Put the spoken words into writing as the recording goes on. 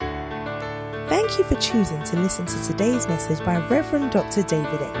Thank you for choosing to listen to today's message by Reverend Dr.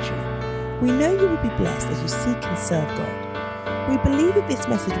 David Entry. We know you will be blessed as you seek and serve God. We believe that this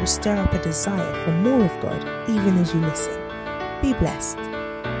message will stir up a desire for more of God even as you listen. Be blessed.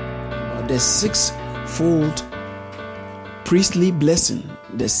 About the sixfold priestly blessing.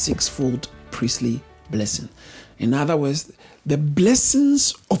 The sixfold priestly blessing. In other words, the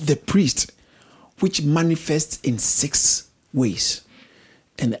blessings of the priest, which manifests in 6 ways.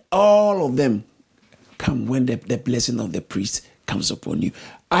 And all of them come when the blessing of the priest comes upon you.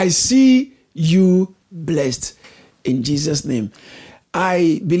 I see you blessed in Jesus' name.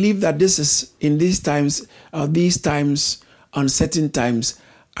 I believe that this is in these times, uncertain times,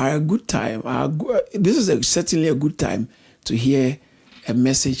 are a good time. This is certainly a good time to hear a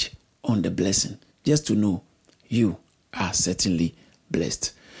message on the blessing. Just to know you are certainly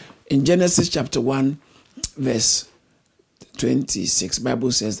blessed. In Genesis chapter 1, verse 26,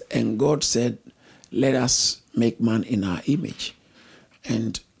 Bible says, and God said, let us make man in our image.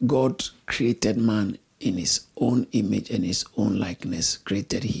 And God created man in his own image and his own likeness,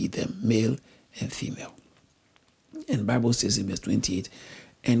 created he them, male and female. And Bible says in verse 28,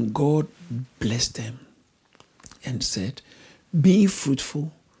 and God blessed them and said, be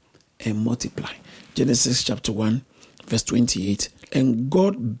fruitful and multiply. Genesis chapter 1, verse 28, and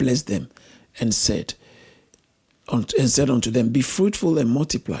God blessed them and said unto them, be fruitful and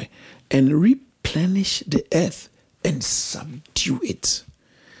multiply, and replenish the earth and subdue it,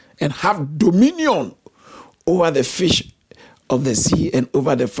 and have dominion over the fish of the sea and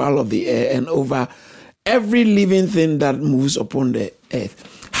over the fowl of the air and over every living thing that moves upon the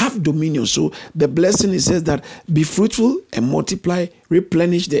earth. Have dominion. So the blessing, it says that be fruitful and multiply,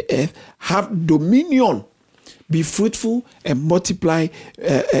 replenish the earth, have dominion. Be fruitful and multiply,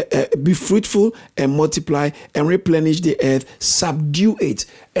 be fruitful and multiply and replenish the earth, subdue it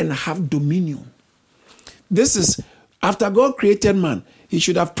and have dominion. This is, after God created man, he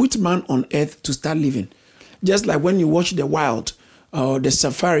should have put man on earth to start living. Just like when you watch the wild or the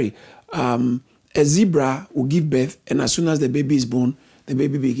safari, a zebra will give birth, and as soon as the baby is born, the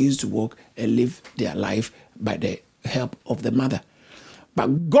baby begins to walk and live their life by the help of the mother.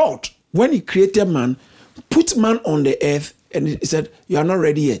 But God, when he created man, put man on the earth, and he said, you are not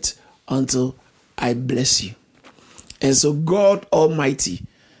ready yet until I bless you. And so God Almighty,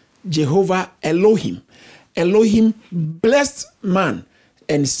 Jehovah Elohim blessed man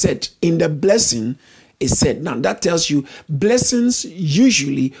and said, in the blessing, it said, now that tells you blessings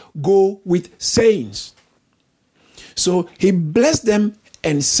usually go with sayings. So he blessed them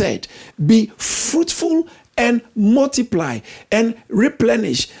and said, be fruitful and multiply and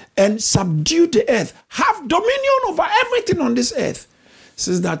replenish and subdue the earth. Have dominion over everything on this earth.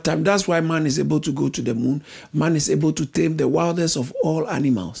 Since that time, that's why man is able to go to the moon. Man is able to tame the wildest of all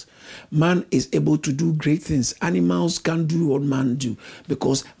animals. Man is able to do great things. Animals can't do what man do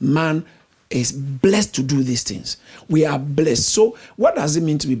because man is blessed to do these things. We are blessed. So what does it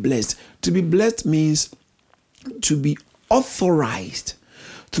mean to be blessed? To be blessed means to be authorized.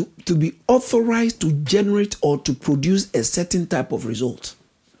 To be authorized to generate or to produce a certain type of result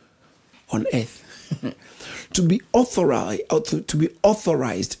on earth. To be authorized, or to be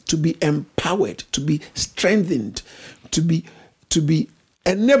authorized, to be empowered, to be strengthened, to be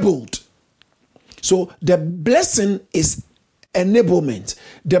enabled. So the blessing is enablement.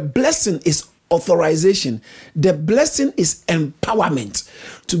 The blessing is authorization. The blessing is empowerment.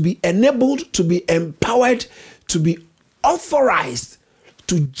 To be enabled, to be empowered, to be authorized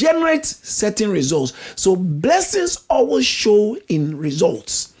to generate certain results. So blessings always show in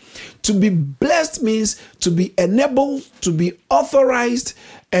results. To be blessed means to be enabled, to be authorized,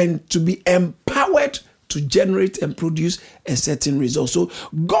 and to be empowered to generate and produce a certain result. So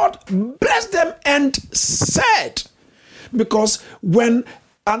God blessed them and said, because when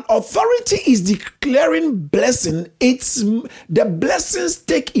an authority is declaring blessing, the blessings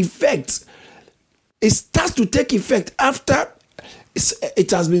take effect. It starts to take effect after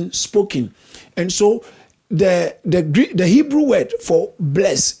it has been spoken. And so the Hebrew word for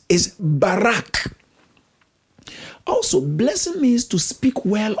bless is barak. Also, blessing means to speak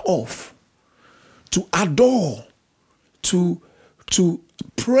well of, to adore, to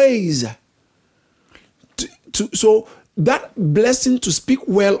praise. So that blessing, to speak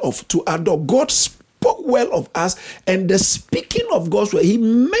well of, to adore. God spoke well of us, and the speaking of God's word, he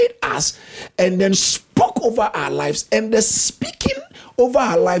made us and then spoke over our lives, and the speaking over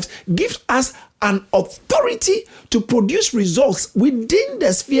our lives gives us an authority to produce results within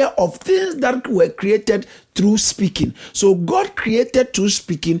the sphere of things that were created through speaking. So God created through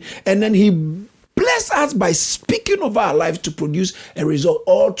speaking, and then he bless us by speaking over our life to produce a result,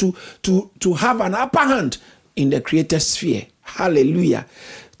 or to have an upper hand in the created sphere. Hallelujah.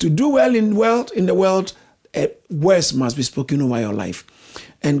 To do well in the world, words must be spoken over your life.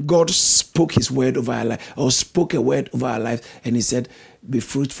 And God spoke his word over our life, or spoke a word over our life, and he said, be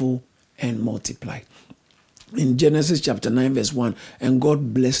fruitful and multiply. In Genesis chapter 9 verse 1, and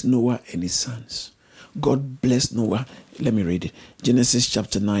God blessed Noah and his sons. God blessed Noah. Let me read it. Genesis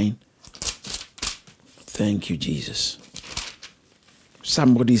chapter 9. Thank you, Jesus.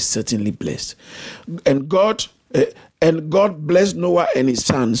 Somebody is certainly blessed. And God blessed Noah and his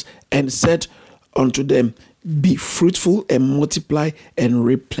sons, and said unto them, be fruitful and multiply and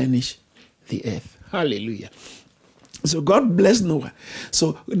replenish the earth. Hallelujah. So God blessed Noah.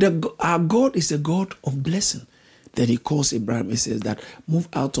 So our God is a God of blessing. Then he calls Abraham. He says that move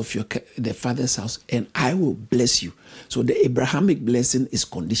out of the father's house and I will bless you. So the Abrahamic blessing is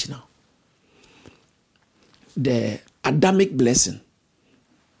conditional. The Adamic blessing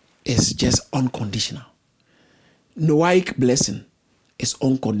is just unconditional. Noahic blessing is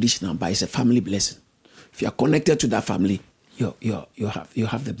unconditional, but it's a family blessing. If you are connected to that family, you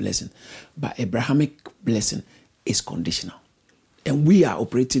have the blessing. But Abrahamic blessing is conditional. And we are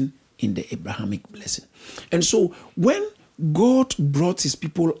operating in the Abrahamic blessing. And so when God brought his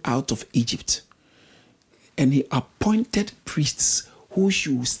people out of Egypt, and he appointed priests who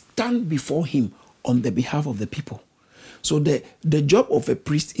should stand before him on the behalf of the people. So the job of a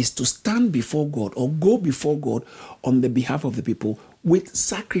priest is to stand before God, or go before God on the behalf of the people with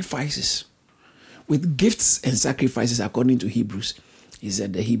sacrifices, with gifts and sacrifices, according to Hebrews. He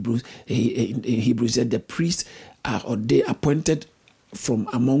said in Hebrews said the priests are appointed from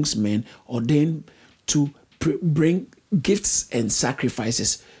amongst men, ordained to bring gifts and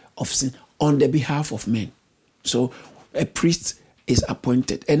sacrifices of sin on the behalf of men. So a priest is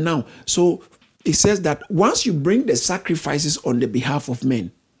appointed. And now, so it says that once you bring the sacrifices on the behalf of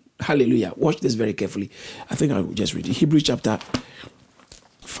men, hallelujah, watch this very carefully. I think I will just read it. Hebrews chapter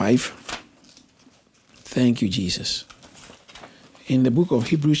 5. Thank you, Jesus. In the book of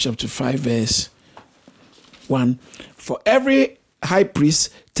Hebrews chapter 5 verse 1, for every high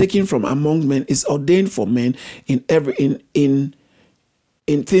priest taken from among men is ordained for men in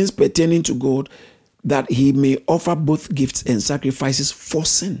things pertaining to God, that he may offer both gifts and sacrifices for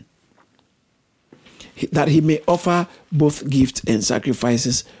sin. That he may offer both gifts and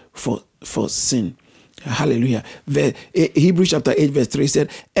sacrifices for sin. Hallelujah. Hebrews chapter 8 verse 3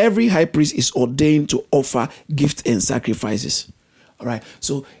 said, every high priest is ordained to offer gifts and sacrifices. All right.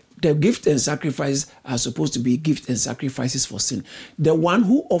 So the gift and sacrifices are supposed to be gifts and sacrifices for sin. The one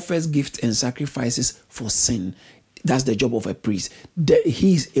who offers gifts and sacrifices for sin, that's the job of a priest.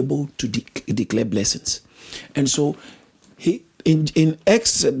 He is able to declare blessings. And so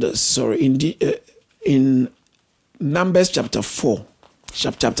in Numbers chapter 4,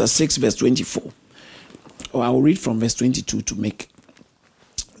 chapter 6 verse 24. Or I'll read from verse 22 to make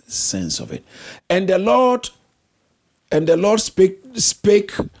sense of it. And the Lord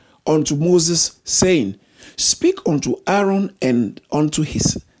spake unto Moses, saying, speak unto Aaron and unto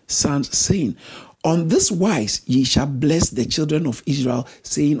his sons, saying, on this wise ye shall bless the children of Israel,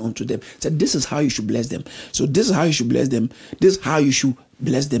 saying unto them. So this is how you should bless them. So this is how you should bless them. This is how you should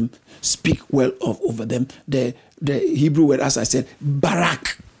bless them. Speak well over them. The Hebrew word, as I said,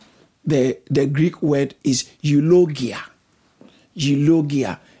 barak. The Greek word is eulogia.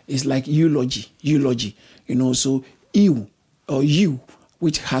 Eulogia is like eulogy. So you,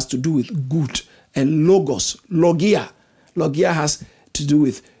 which has to do with good, and logos, logia has to do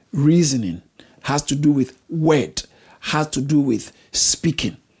with reasoning, has to do with word, has to do with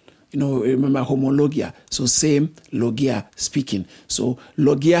speaking. Remember homologia. So same, logia, speaking. So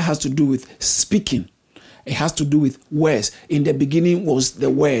logia has to do with speaking. It has to do with words. In the beginning was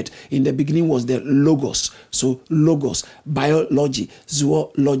the word. In the beginning was the logos. So logos, biology,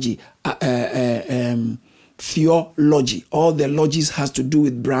 zoology, theology. All the logies has to do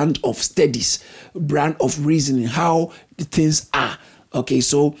with brand of studies, brand of reasoning, how the things are. Okay,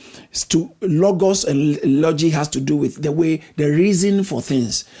 so logos and logy has to do with the way, the reason for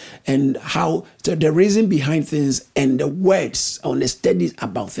things, and how, so the reason behind things and the words on the studies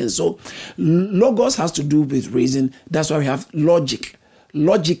about things. So logos has to do with reason. That's why we have logic.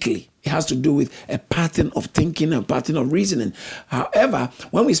 Logically, it has to do with a pattern of thinking, a pattern of reasoning. However,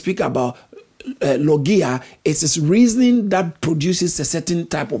 when we speak about logia, it's this reasoning that produces a certain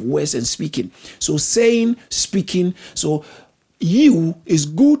type of words and speaking. So saying, speaking, so you is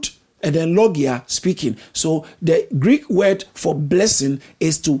good, and then logia, speaking. So the Greek word for blessing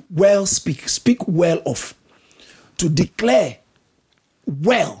is to well speak well of, to declare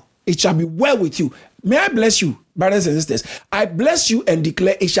well It shall be well with you. May I bless you, brothers and sisters? I bless you and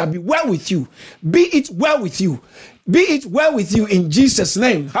declare it shall be well with you. Be it well with you. Be it well with you in Jesus'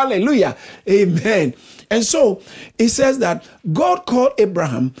 name. Hallelujah. Amen. And so it says that God called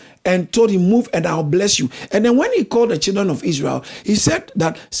Abraham and told him, move and I'll bless you. And then when he called the children of Israel, he said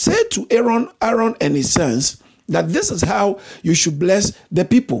that, say to Aaron and his sons, that this is how you should bless the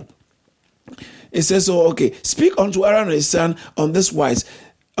people. It says, so, okay, speak unto Aaron and his son on this wise.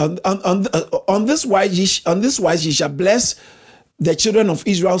 On this wise ye shall bless the children of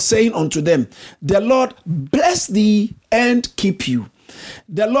Israel, saying unto them, the Lord bless thee and keep you.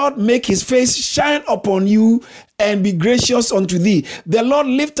 The Lord make his face shine upon you and be gracious unto thee. The Lord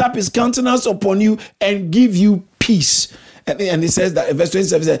lift up his countenance upon you and give you peace. And it says that, verse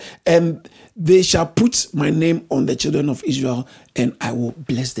 27 says, and they shall put my name on the children of Israel and I will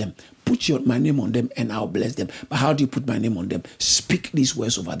bless them. Put my name on them and I'll bless them. But how do you put my name on them? Speak these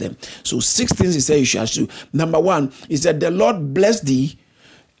words over them. So 6 things he said you shall do. Number 1, he said, the Lord bless thee,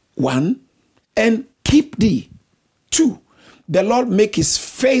 1, and keep thee. 2, the Lord make his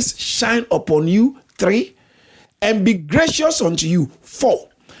face shine upon you, 3, and be gracious unto you, 4.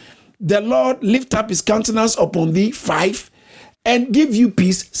 The Lord lift up his countenance upon thee, 5, and give you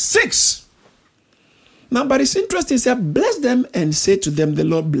peace, 6. Now, but it's interesting, he said, bless them and say to them, the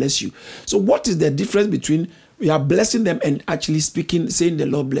Lord bless you. So what is the difference between we are blessing them and actually speaking, saying the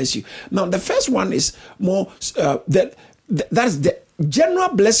Lord bless you? Now, the first one is more, that is the general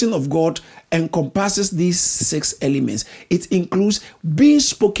blessing of God encompasses these 6 elements. It includes being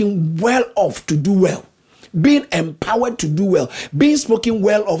spoken well of to do well, being empowered to do well, being spoken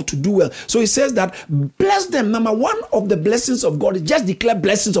well of to do well. So he says that bless them. Number 1 of the blessings of God is just declare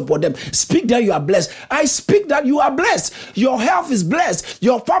blessings upon them. Speak that you are blessed. I speak that you are blessed. Your health is blessed.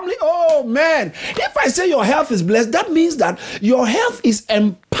 Your family, oh man. If I say your health is blessed, that means that your health is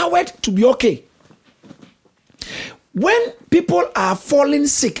empowered to be okay. When people are falling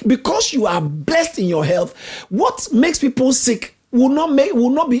sick, because you are blessed in your health, what makes people sick will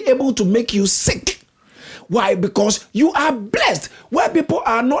not be able to make you sick. Why? Because you are blessed. Where people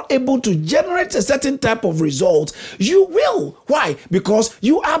are not able to generate a certain type of result, you will. Why? Because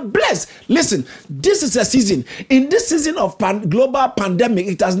you are blessed. Listen, this is a season. In this season of global pandemic,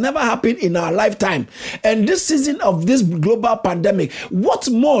 it has never happened in our lifetime. And this season of this global pandemic, what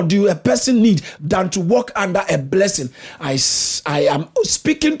more do a person need than to walk under a blessing? I am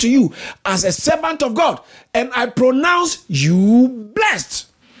speaking to you as a servant of God, and I pronounce you blessed.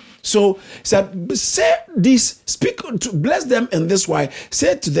 So said, say this, speak to bless them in this way.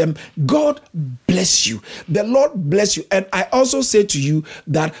 Say to them, God bless you. The Lord bless you. And I also say to you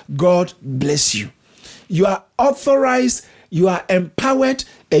that God bless you. You are authorized, you are empowered,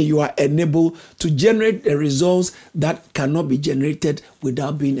 and you are enabled to generate the results that cannot be generated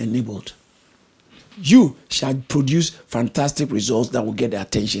without being enabled. You shall produce fantastic results that will get the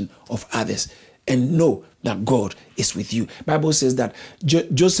attention of others. And know that God is with you. Bible says that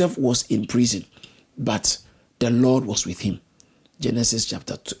Joseph was in prison, but the Lord was with him. Genesis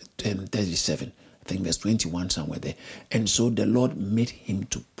chapter 37, I think verse 21, somewhere there. And so the Lord made him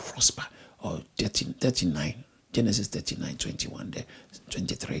to prosper. Or 39, Genesis 39, 21 there,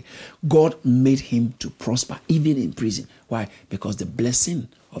 23. God made him to prosper, even in prison. Why? Because the blessing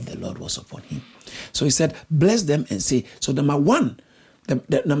of the Lord was upon him. So he said, bless them and say, so number 1,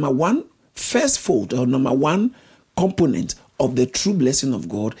 the number 1, first fold or number 1 component of the true blessing of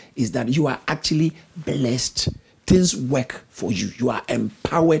God is that you are actually blessed. Things work for you. You are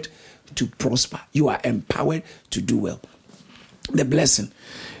empowered to prosper. You are empowered to do well. The blessing.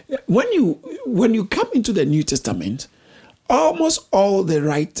 When you come into the New Testament, almost all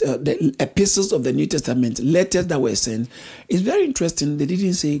the epistles of the New Testament, letters that were sent, is very interesting. They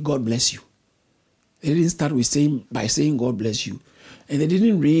didn't say God bless you. They didn't start by saying God bless you. And they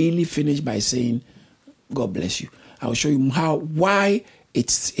didn't really finish by saying, God bless you. I'll show you why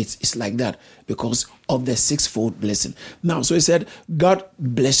it's like that, because of the 6-fold blessing. Now, so he said, God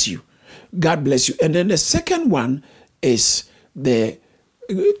bless you. God bless you. And then the second one is say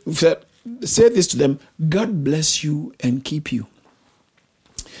this to them, God bless you and keep you.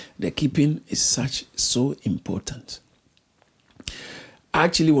 The keeping is so important. I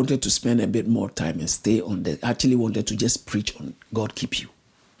actually wanted to spend a bit more time and stay on that. I actually wanted to just preach on God keep you.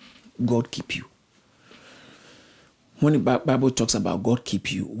 God keep you. When the Bible talks about God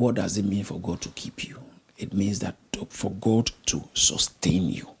keep you, what does it mean for God to keep you? It means that for God to sustain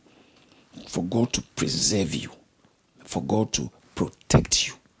you, for God to preserve you, for God to protect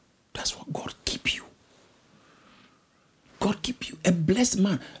you. That's what God keep you. God keep you. A blessed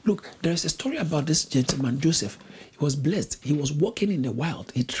man. Look, there is a story about this gentleman, Joseph. He was blessed. He was walking in the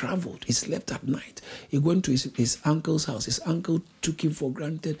wild. He traveled. He slept at night. He went to his uncle's house. His uncle took him for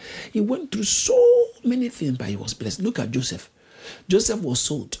granted. He went through so many things, but he was blessed. Look at Joseph. Joseph was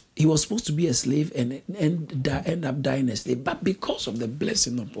sold. He was supposed to be a slave and end up dying a slave. But because of the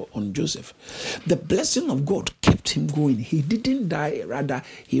blessing on Joseph, the blessing of God kept him going. He didn't die. Rather,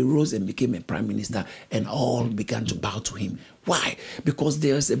 he rose and became a prime minister, and all began to bow to him. Why? Because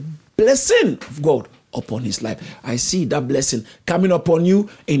there's a blessing of God upon his life. I see that blessing coming upon you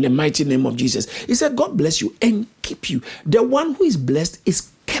in the mighty name of Jesus. He said, God bless you and keep you. The one who is blessed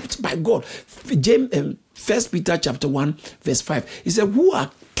is kept by God. James, 1 Peter chapter 1, verse 5. He said, who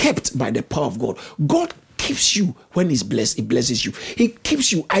are kept by the power of God. God keeps you when he's blessed. He blesses you. He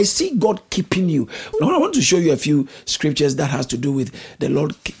keeps you. I see God keeping you. Now I want to show you a few scriptures that has to do with the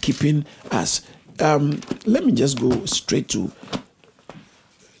Lord keeping us. Let me just go straight to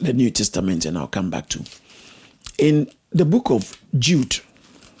the New Testament and I'll come back to. In the book of Jude.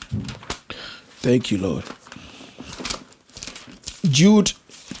 Thank you, Lord. Jude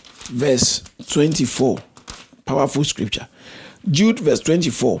verse 24. Powerful scripture. Jude verse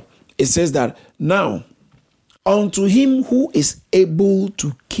 24. It says that now unto him who is able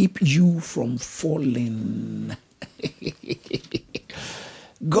to keep you from falling.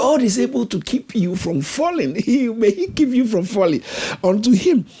 God is able to keep you from falling. May he keep you from falling. Unto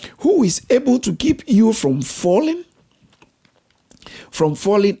him who is able to keep you from falling,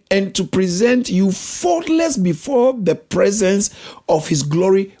 and to present you faultless before the presence of his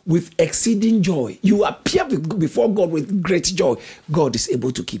glory with exceeding joy. You appear before God with great joy. God is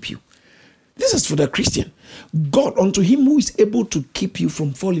able to keep you. This is for the Christian. God, unto him who is able to keep you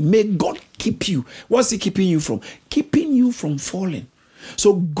from falling. May God keep you. What's he keeping you from? Keeping you from falling.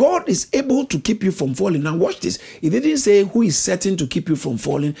 So God is able to keep you from falling. Now watch this. He didn't say who is certain to keep you from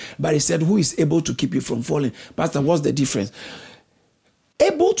falling, but he said who is able to keep you from falling. Pastor, what's the difference?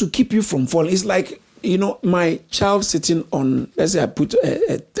 Able to keep you from falling. It's like, my child sitting on, let's say I put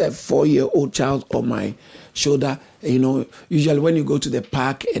a 4-year-old child on my shoulder. Usually when you go to the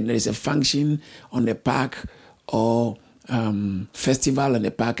park and there is a function on the park or festival in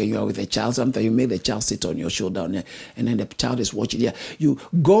the park and you are with a child, sometimes you make the child sit on your shoulder and then the child is watching.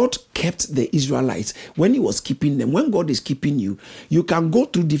 God kept the Israelites when he was keeping them. When God is keeping you, you can go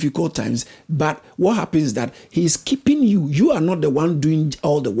through difficult times, but what happens is that he is keeping you. You are not the one doing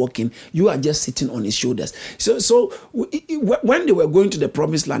all the working. You are just sitting on his shoulders. So when they were going to the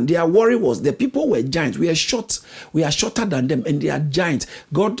promised land, their worry was the people were giants. We are shorter than them and they are giants.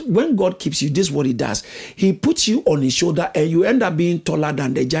 When God keeps you, this is what he does. He puts you on his shoulder and you end up being taller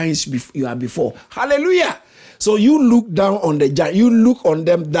than the giants you are before. Hallelujah. So you look down on the giant. You look on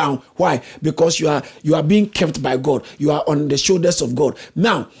them down. Why? Because you are being kept by God. You are on the shoulders of God.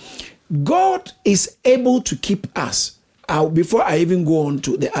 Now, God is able to keep us. Before I even go on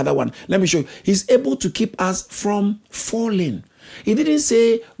to the other one, let me show you. He's able to keep us from falling. He didn't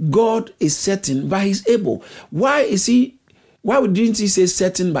say God is certain, but he's able. Why didn't he say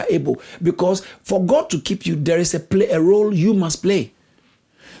certain but able? Because for God to keep you, there is a role you must play.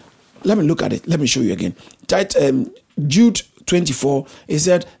 Let me look at it. Let me show you again. Jude 24, it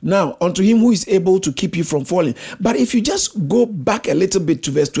said, now unto him who is able to keep you from falling. But if you just go back a little bit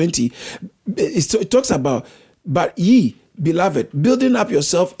to verse 20, it talks about, but ye, beloved, building up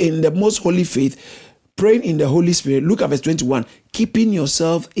yourself in the most holy faith, praying in the Holy Spirit. Look at verse 21, keeping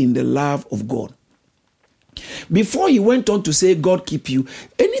yourself in the love of God. Before he went on to say, God keep you,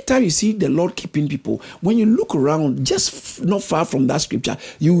 anytime you see the Lord keeping people, when you look around, just not far from that scripture,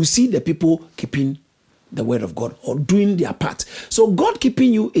 you will see the people keeping the word of God or doing their part. So God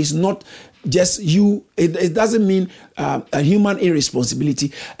keeping you is not just you. It doesn't mean a human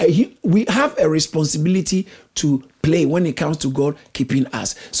irresponsibility. We have a responsibility to play when it comes to God keeping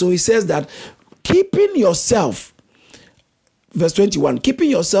us. So he says that keeping yourself, verse 21, keeping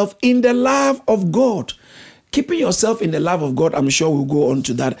yourself in the love of God. Keeping yourself in the love of God, I'm sure we'll go on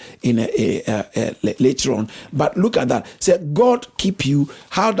to that in later on. But look at that. Say, God keep you.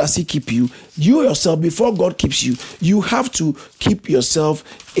 How does he keep you? You yourself, before God keeps you, you have to keep yourself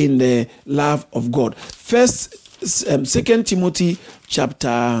in the love of God. 2 Timothy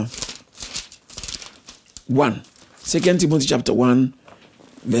chapter 1. 2 Timothy chapter 1,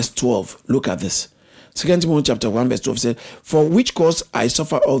 verse 12. Look at this. 2 Timothy chapter 1 verse 12 said, for which cause I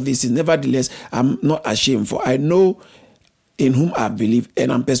suffer all this, nevertheless I'm not ashamed, for I know in whom I believe,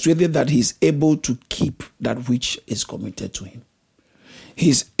 and I'm persuaded that he is able to keep that which is committed to him. He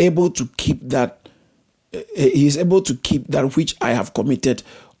is able to keep that. He is able to keep that which I have committed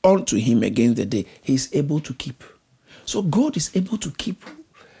unto him against the day. He is able to keep. So God is able to keep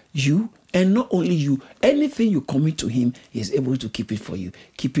you, and not only you, anything you commit to him, he is able to keep it for you.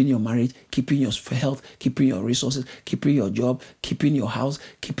 Keeping your marriage, keeping your health, keeping your resources, keeping your job, keeping your house,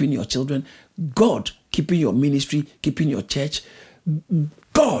 keeping your children. God keeping your ministry, keeping your church.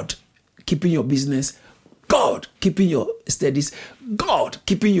 God keeping your business. God keeping your studies. God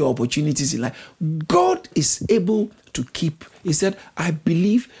keeping your opportunities in life. God is able to keep. He said, I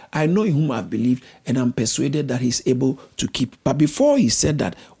believe, I know in whom I've believed, and I'm persuaded that he's able to keep. But before he said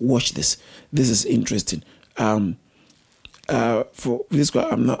that, watch this. This is interesting. For this,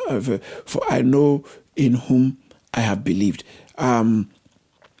 I'm not. For I know in whom I have believed. In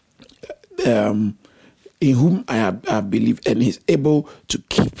whom I have believed, and he's able to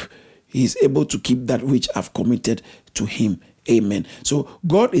keep. He's able to keep that which I've committed to him. Amen. So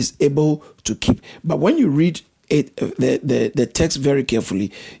God is able to keep. But when you read it, the text very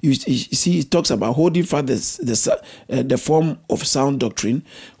carefully, you see it talks about holding fast the form of sound doctrine,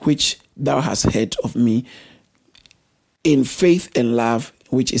 which thou hast heard of me, in faith and love,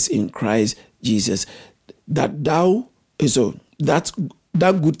 which is in Christ Jesus.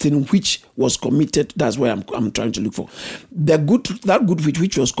 That good thing which was committed, that's where I'm trying to look for. That good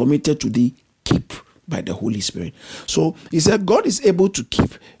which was committed to thee, keep by the Holy Spirit. So he said God is able to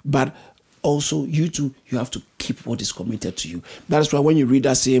keep, but also you too, you have to keep what is committed to you. That's why when you read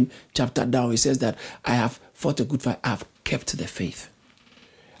that same chapter down, it says that I have fought a good fight, I have kept the faith.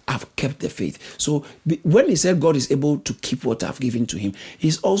 I've kept the faith. So when he said God is able to keep what I've given to him,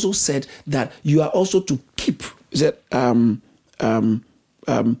 he's also said that you are also to keep. He said,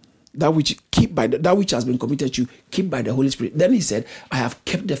 that which has been committed to you, keep by the Holy Spirit. Then he said, I have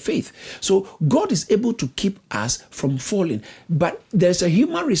kept the faith. So God is able to keep us from falling. But there's a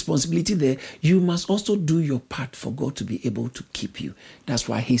human responsibility there. You must also do your part for God to be able to keep you. That's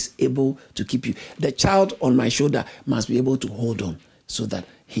why he's able to keep you. The child on my shoulder must be able to hold on so that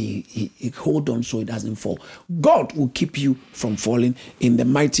he hold on so it doesn't fall. God will keep you from falling in the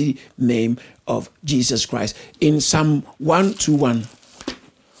mighty name of Jesus Christ. In Psalm 121,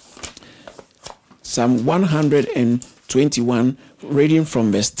 Psalm 121, reading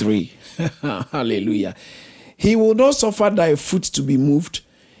from verse 3. Hallelujah. He will not suffer thy foot to be moved.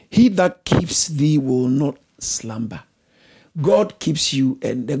 He that keeps thee will not slumber. God keeps you,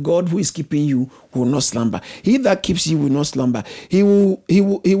 and the God who is keeping you will not slumber. He that keeps you will not slumber. He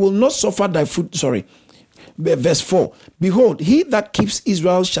will not suffer thy foot. Sorry. Verse 4. Behold, he that keeps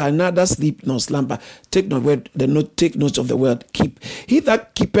Israel shall neither sleep nor slumber. Take note of the word keep. He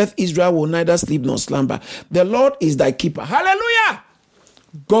that keepeth Israel will neither sleep nor slumber. The Lord is thy keeper. Hallelujah!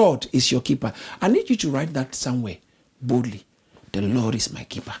 God is your keeper. I need you to write that somewhere boldly. The Lord is my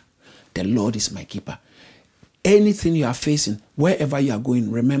keeper. The Lord is my keeper. Anything you are facing, wherever you are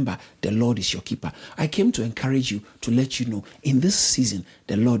going, remember the Lord is your keeper. I came to encourage you, to let you know, in this season,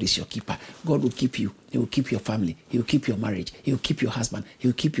 the Lord is your keeper. God will keep you. He will keep your family. He will keep your marriage. He will keep your husband. He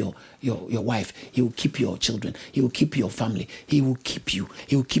will keep your wife. He will keep your children. He will keep your family. He will keep you.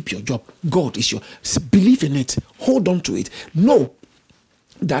 He will keep your job. God is your... Believe in it. Hold on to it. Know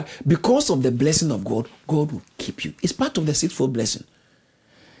that because of the blessing of God, God will keep you. It's part of the sixfold blessing.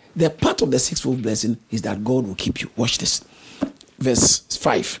 The part of the sixfold blessing is that God will keep you. Watch this. Verse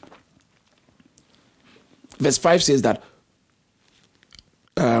 5. Verse 5 says that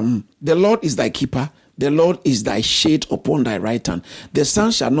the Lord is thy keeper. The Lord is thy shade upon thy right hand. The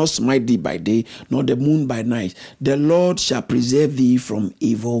sun shall not smite thee by day, nor the moon by night. The Lord shall preserve thee from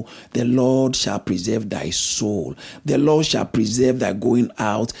evil. The Lord shall preserve thy soul. The Lord shall preserve thy going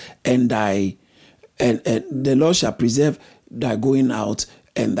out and the Lord shall preserve thy going out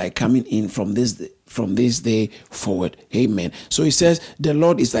and thy coming in from this day forward. Amen. So he says, the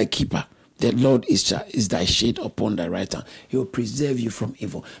Lord is thy keeper. The Lord is thy shade upon thy right hand. He will preserve you from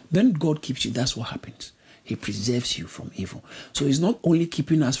evil. Then God keeps you. That's what happens. He preserves you from evil. So he's not only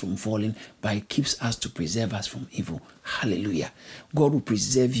keeping us from falling, but he keeps us to preserve us from evil. Hallelujah. God will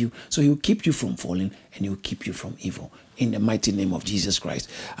preserve you. So he will keep you from falling and he will keep you from evil. In the mighty name of Jesus Christ.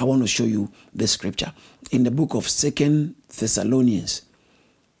 I want to show you the scripture. In the book of 2 Thessalonians.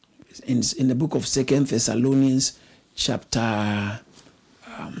 In the book of 2 Thessalonians chapter...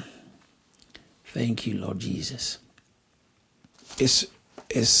 thank you, Lord Jesus. It's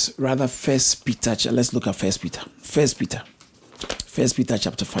rather 1 Peter. Let's look at 1 Peter. 1 Peter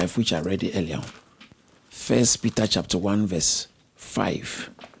chapter 5, which I read earlier on. 1 Peter chapter 1, verse 5.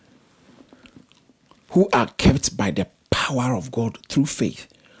 Who are kept by the power of God through faith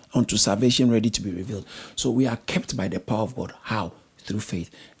unto salvation ready to be revealed. So we are kept by the power of God. How? Through faith.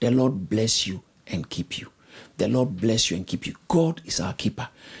 The Lord bless you and keep you. The Lord bless you and keep you. God is our keeper.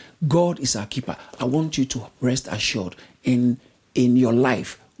 God is our keeper. I want you to rest assured in your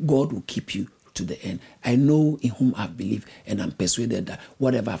life, God will keep you to the end. I know in whom I believe, and I'm persuaded that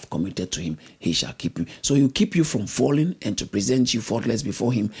whatever I've committed to him, he shall keep you. So he'll keep you from falling and to present you faultless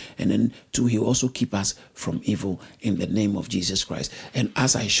before him. And then too, he'll also keep us from evil in the name of Jesus Christ. And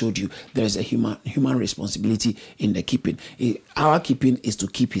as I showed you, there's a human responsibility in the keeping. Our keeping is to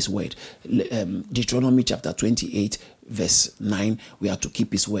keep his word. Deuteronomy chapter 28, verse 9, we are to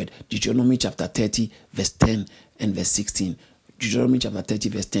keep his word. Deuteronomy chapter 30, verse 10 and verse 16. Deuteronomy chapter 30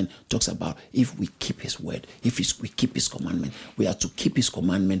 verse 10 talks about if we keep his word, we keep his commandment, we are to keep his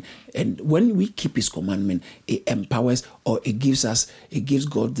commandment. And when we keep his commandment, it empowers, or it gives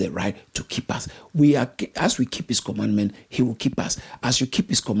God the right to keep us. As we keep his commandment, he will keep us. As you keep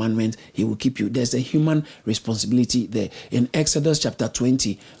his commandment, he will keep you. There's a human responsibility there. In Exodus chapter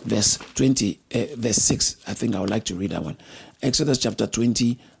 20, verse 6, I think I would like to read that one. Exodus chapter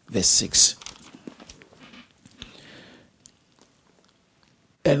 20, verse 6.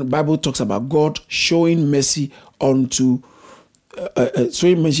 And the Bible talks about God showing mercy unto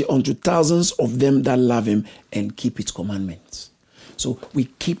thousands of them that love him and keep his commandments. So we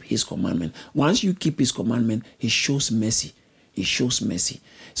keep his commandment. Once you keep his commandment, he shows mercy. He shows mercy.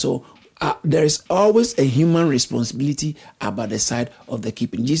 So there is always a human responsibility about the side of the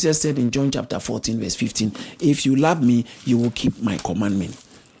keeping. Jesus said in John chapter 14, verse 15, if you love me, you will keep my commandment.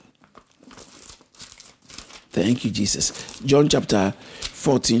 Thank you, Jesus. John chapter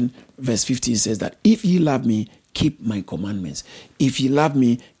 14, verse 15 says that if ye love me, keep my commandments. If ye love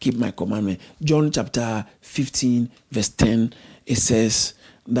me, keep my commandment. John chapter 15, verse 10, it says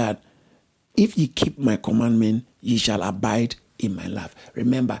that if ye keep my commandment, ye shall abide in my love.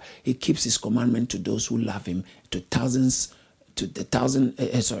 Remember, he keeps his commandment to those who love him, to the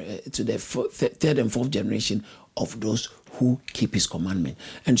third and fourth generation of those who keep his commandment.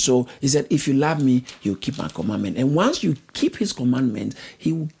 And so he said, if you love me, you keep my commandment. And once you keep his commandment,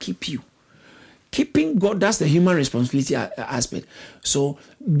 he will keep you. Keeping God, that's the human responsibility aspect. So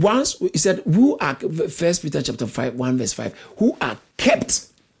once he said, who are, 1 Peter chapter 5, 1 verse 5, who are kept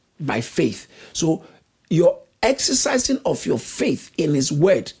by faith. So your exercising of your faith in his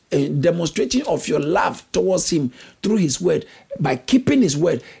word, demonstrating of your love towards him through his word, by keeping his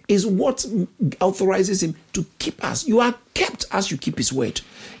word, is what authorizes him to keep us. You are kept as you keep his word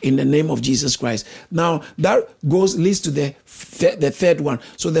in the name of Jesus Christ. Now that leads to the third one.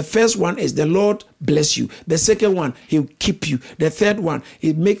 So the first one is the Lord bless you. The second one, he'll keep you. The third one,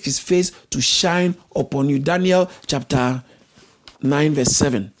 he makes his face to shine upon you. Daniel chapter 9 verse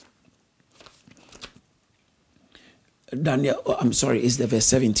 7. Daniel, I'm sorry, it's the verse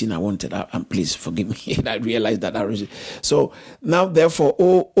 17 I wanted. Please forgive me. I realized that already. So now, therefore,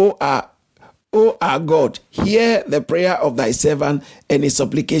 O our God, hear the prayer of thy servant and his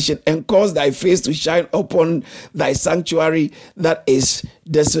supplication, and cause thy face to shine upon thy sanctuary that is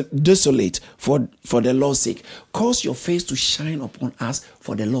desolate for the Lord's sake. Cause your face to shine upon us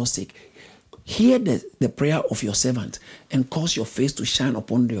for the Lord's sake. Hear the prayer of your servant and cause your face to shine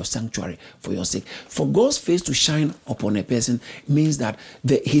upon your sanctuary for your sake. For God's face to shine upon a person means that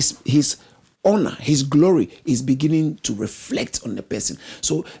his honor, his glory is beginning to reflect on the person.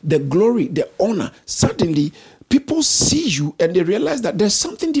 So the glory, the honor, suddenly people see you and they realize that there's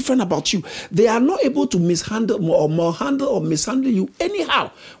something different about you. They are not able to mishandle or mishandle you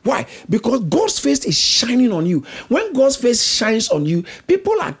anyhow. Why? Because God's face is shining on you. When God's face shines on you,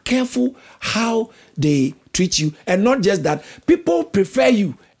 people are careful how they treat you. And not just that, people prefer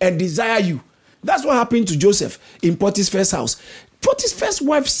you and desire you. That's what happened to Joseph in Potiphar's house. Potiphar's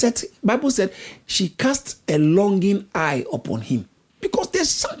wife said, Bible said, she cast a longing eye upon him. Because there's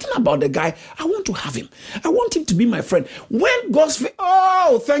something about the guy, I want to have him. I want him to be my friend. When God's face,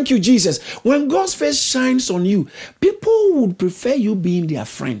 thank you, Jesus. When God's face shines on you, people would prefer you being their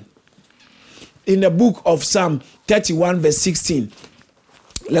friend. In the book of Psalm 31, verse 16,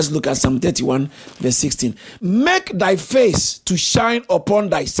 let's look at Psalm 31, verse 16. Make thy face to shine upon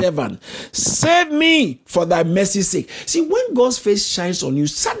thy servant. Save me for thy mercy's sake. See, when God's face shines on you,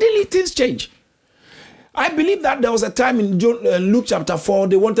 suddenly things change. I believe that there was a time in Luke chapter 4,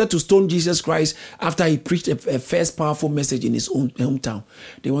 they wanted to stone Jesus Christ after he preached a first powerful message in his own hometown.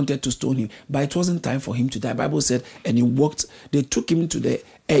 They wanted to stone him, but it wasn't time for him to die. The Bible said, and he walked, they took him to the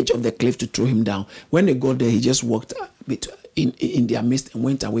edge of the cliff to throw him down. When they got there, he just walked in their midst and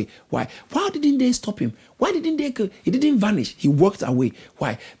went away. Why? Why didn't they stop him? Why didn't they go? He didn't vanish. He walked away.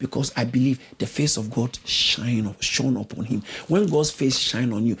 Why? Because I believe the face of God shone upon him. When God's face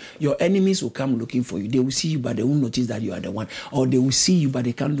shine on you, your enemies will come looking for you. They will see you, but they won't notice that you are the one. Or they will see you, but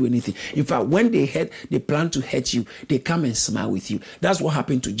they can't do anything. In fact, when they plan to hurt you, they come and smile with you. That's what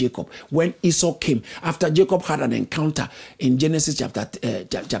happened to Jacob. When Esau came, after Jacob had an encounter in Genesis chapter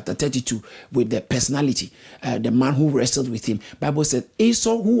 32 with the personality, the man who wrestled with him, Bible said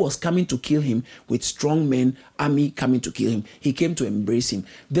Esau, who was coming to kill him with strong men, army coming to kill him, he came to embrace him.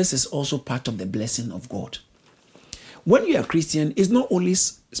 This is also part of the blessing of God. When you are a Christian, it's not only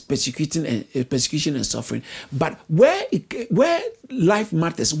persecution and suffering, but where life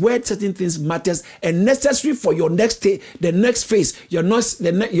matters, where certain things matters and necessary for your next the next phase, your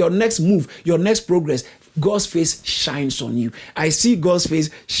next move, your next progress, God's face shines on you. I see God's face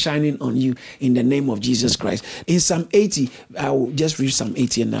shining on you in the name of Jesus Christ. In Psalm 80, I will just read Psalm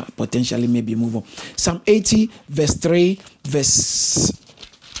 80 and potentially maybe move on. Psalm 80, verse 3, verse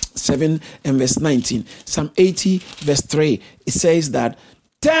 7 and verse 19. Psalm 80, verse 3, it says that,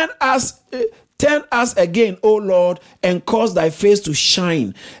 Turn us again, O Lord, and cause thy face to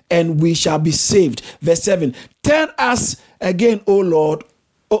shine, and we shall be saved. Verse 7, turn us again, O Lord,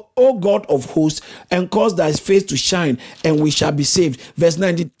 O God of hosts, and cause thy face to shine, and we shall be saved. Verse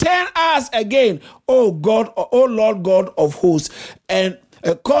 19, turn us again, O God, O Lord God of hosts, and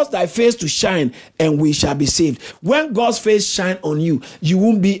cause thy face to shine, and we shall be saved. When God's face shine on you, you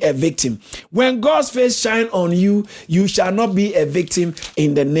won't be a victim. When God's face shine on you, you shall not be a victim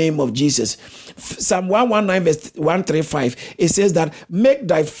in the name of Jesus. Psalm 119 verse 135, it says that, make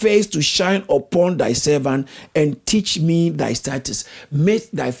thy face to shine upon thy servant and teach me thy statutes. Make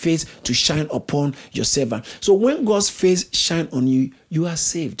thy face to shine upon your servant. So when God's face shine on you, you are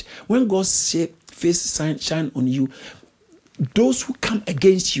saved. When God's face shine on you, those who come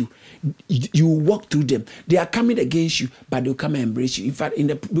against you, you walk through them. They are coming against you, but they'll come and embrace you. In fact, in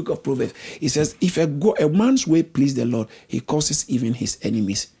the book of Proverbs, it says, if a man's way please the Lord, he causes even his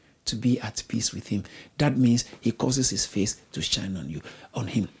enemies to be at peace with him. That means he causes his face to shine on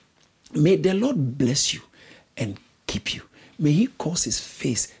him. May the Lord bless you and keep you. May he cause his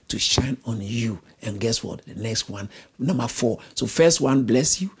face to shine on you. And guess what? The next one, number 4. So first one,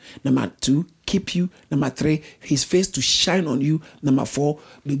 bless you. Number 2, keep you. Number 3, his face to shine on you. Number 4,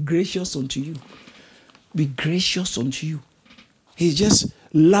 be gracious unto you. Be gracious unto you. He's just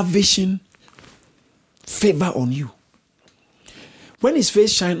lavishing favor on you. When his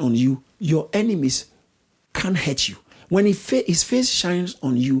face shines on you, your enemies can't hurt you. When his face shines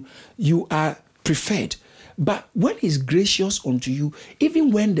on you, you are preferred. But when he's gracious unto you, even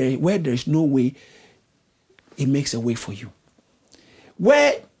where there is no way, he makes a way for you.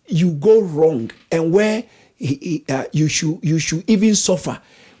 Where you go wrong and where you should even suffer,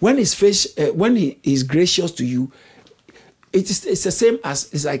 when his face, when he is gracious to you, it's the same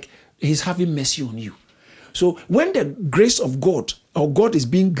as, it's like he's having mercy on you. So when the grace of God, or God is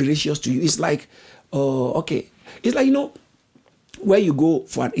being gracious to you, it's like, okay, it's like, where you go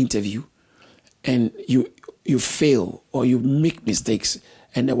for an interview and you fail or you make mistakes,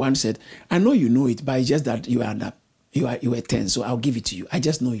 and the one said, I know you know it, but it's just that you were 10, so I'll give it to you. I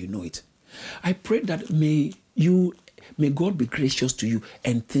just know you know it. I pray that may God be gracious to you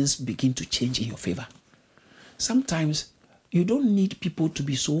and things begin to change in your favor. Sometimes you don't need people to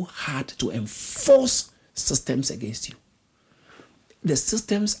be so hard to enforce systems against you. The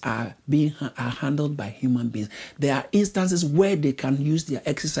systems are handled by human beings. There are instances where they can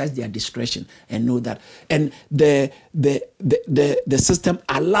exercise their discretion and know that, and the system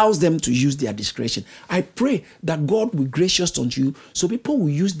allows them to use their discretion. I pray that God will be gracious unto you, so people will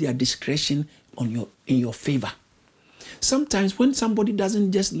use their discretion in your favor. Sometimes when somebody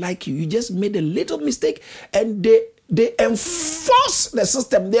doesn't just like you, you just made a little mistake, and they enforce the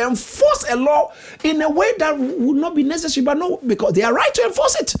system. They enforce a law in a way that would not be necessary, but no, because they are right to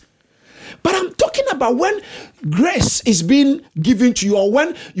enforce it. But I'm talking about when grace is being given to you, or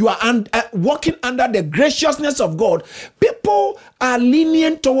when you are walking under the graciousness of God, people are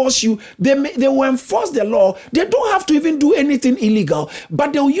lenient towards you. They will enforce the law. They don't have to even do anything illegal,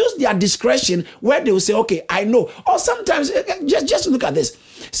 but they'll use their discretion where they will say, okay, I know. Or sometimes, just look at this.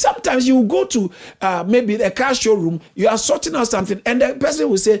 Sometimes you go to maybe the car showroom, you are sorting out something, and the person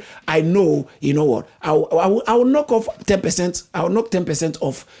will say, I know, you know what, I will knock off 10%, I will knock 10%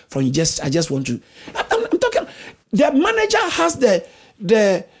 off from you. I just want to. I'm talking, the manager has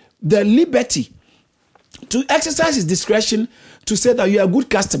the liberty to exercise his discretion to say that you're a good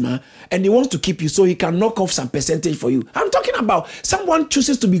customer and he wants to keep you so he can knock off some percentage for you. I'm talking about someone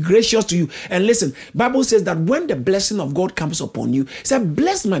chooses to be gracious to you. And listen, Bible says that when the blessing of God comes upon you, it said,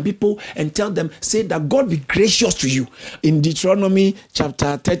 bless my people and tell them, say that God be gracious to you. In Deuteronomy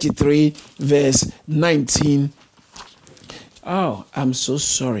chapter 33, verse 19. Oh, I'm so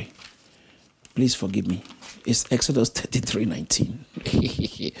sorry. Please forgive me. It's Exodus 33, 19.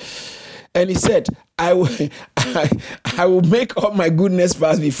 And he said, I will make all my goodness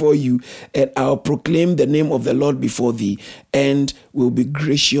pass before you, and I'll proclaim the name of the Lord before thee, and will be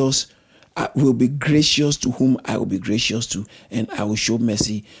gracious to whom I will be gracious to, and I will show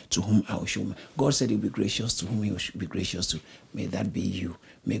mercy to whom I will show mercy. God said he'll be gracious to whom he will be gracious to. May that be you.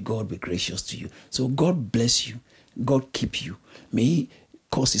 May God be gracious to you. So God bless you. God keep you. May he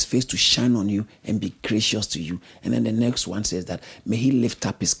cause his face to shine on you and be gracious to you. And then the next one says that may he lift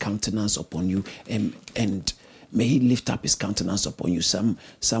up his countenance upon you and may he lift up his countenance upon you. Psalm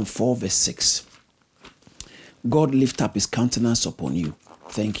 4 verse 6. God lift up his countenance upon you.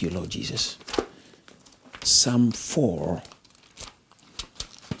 Thank you, Lord Jesus. Psalm 4.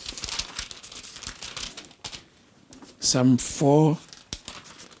 Psalm 4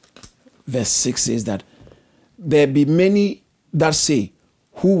 verse 6 says that there be many that say,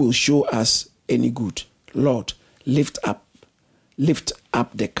 who will show us any good? Lord, lift up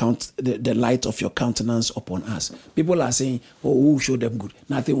the light of your countenance upon us. People are saying, oh, who will show them good?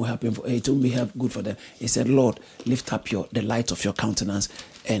 Nothing will happen. It will be good for them. He said, Lord, lift up the light of your countenance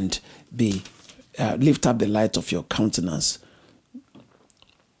and lift up the light of your countenance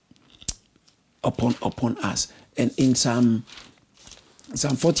upon us. And in Psalm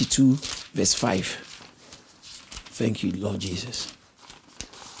 42, verse 5. Thank you, Lord Jesus.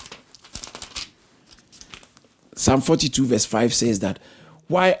 Psalm 42 verse 5 says that,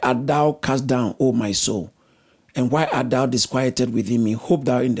 why art thou cast down, O my soul? And why art thou disquieted within me? Hope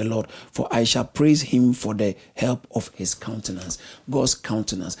thou in the Lord, for I shall praise him for the help of his countenance. God's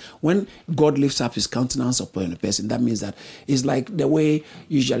countenance. When God lifts up his countenance upon a person, that means that it's like the way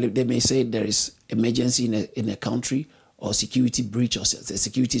usually they may say there is emergency in a country or security breach or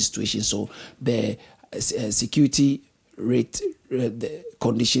security situation. So the security rate, the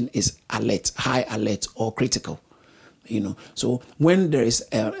condition is alert, high alert or critical. So when there is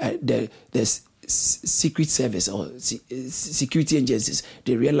there's secret service or security agencies,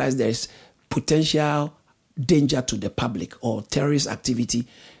 they realize there is potential danger to the public or terrorist activity,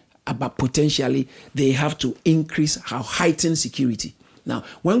 but potentially they have to increase how heighten security. Now,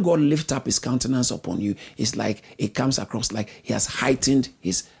 when God lifts up his countenance upon you, it's like it comes across like he has heightened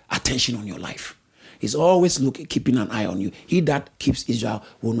his attention on your life. He's always keeping an eye on you. He that keeps Israel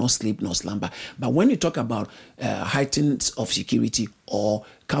will not sleep nor slumber. But when you talk about heightened of security or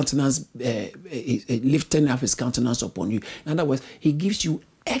countenance, lifting up his countenance upon you, in other words, he gives you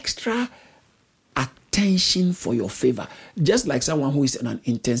extra attention for your favor. Just like someone who is in an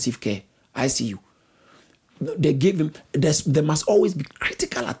intensive care, ICU. They give him, there must always be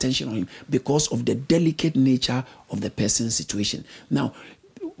critical attention on him because of the delicate nature of the person's situation. Now,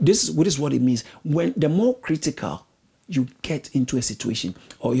 this is what it means. When the more critical you get into a situation,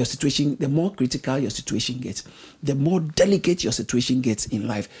 or your situation, the more critical your situation gets, the more delicate your situation gets in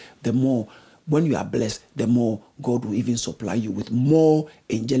life, the more, when you are blessed, the more God will even supply you with more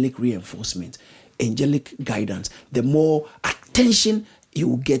angelic reinforcement, angelic guidance, the more attention you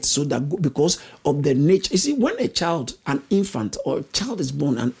will get, so that because of the nature. You see, when a child, an infant, or a child is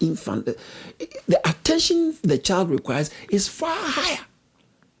born, an infant, the attention the child requires is far higher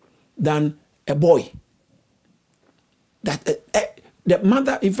than a boy. That the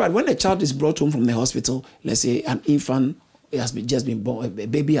mother, in fact, when a child is brought home from the hospital, let's say an infant has just been born, a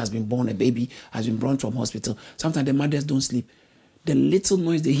baby has been born from hospital. Sometimes the mothers don't sleep. The little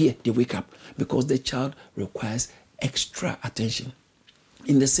noise they hear, they wake up because the child requires extra attention.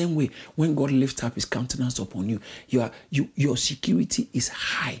 In the same way, when God lifts up his countenance upon you, your security is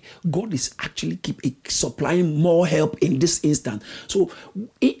high. God is actually supplying more help in this instant. So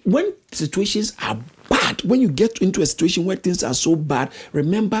when situations are bad, when you get into a situation where things are so bad,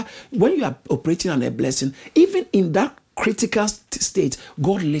 remember, when you are operating on a blessing, even in that critical state,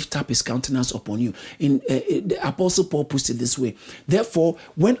 God lifts up his countenance upon you. The Apostle Paul puts it this way: therefore,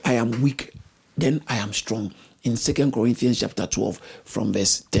 when I am weak, then I am strong. In 2 Corinthians chapter 12 from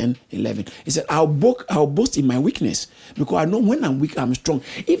verse 10, 11. He said, I'll boast in my weakness, because I know when I'm weak, I'm strong.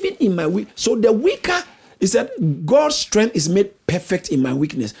 Even in my weak. So the weaker He said, God's strength is made perfect in my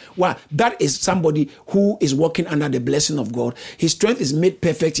weakness. Well, that is somebody who is walking under the blessing of God. His strength is made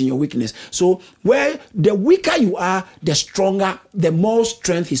perfect in your weakness. So where the weaker you are, the stronger, the more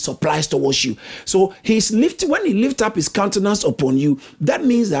strength he supplies towards you. So when he lifts up his countenance upon you, that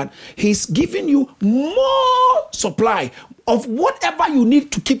means that he's giving you more supply of whatever you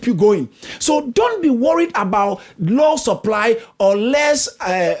need to keep you going. So don't be worried about low supply or less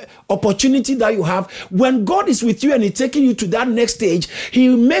opportunity that you have. When God is with you and he's taking you to that next stage, he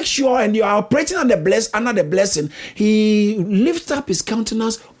will make sure, and you are operating under the blessing, he lifts up his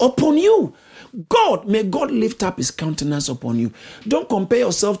countenance upon you. May God lift up his countenance upon you. Don't compare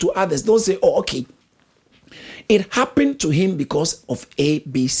yourself to others. Don't say, oh, okay, it happened to him because of A,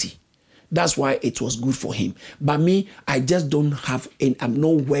 B, C. That's why it was good for him. But me, I just don't have, I'm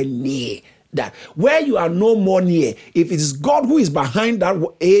nowhere near that. Where you are no more near, if it is God who is behind that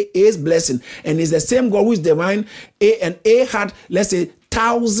A's blessing, and it's the same God who is behind A, and A had, let's say,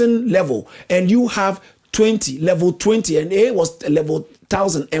 1,000 level, and you have 20, level 20, and A was level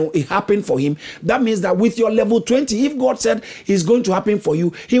 1,000, and it happened for him. That means that with your level 20, if God said it's going to happen for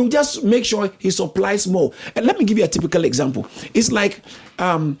you, he will just make sure he supplies more. And let me give you a typical example. It's like,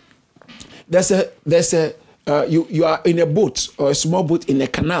 you are in a boat or a small boat in a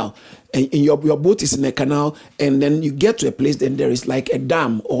canal, and your boat is in a canal, and then you get to a place, then there is like a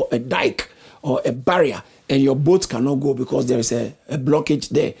dam or a dike or a barrier, and your boat cannot go because there is a blockage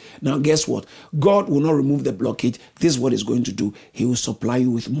there. Now, guess what? God will not remove the blockage. This is what he's going to do. He will supply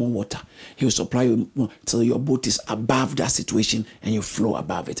you with more water. He will supply you more till your boat is above that situation and you flow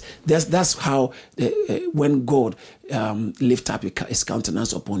above it. That's how when God lifts up his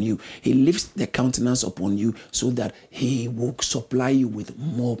countenance upon you, he lifts the countenance upon you so that he will supply you with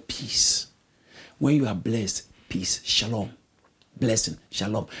more peace. When you are blessed, peace, shalom. Blessing,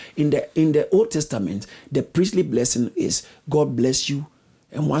 shalom. In the Old Testament, the priestly blessing is God bless you,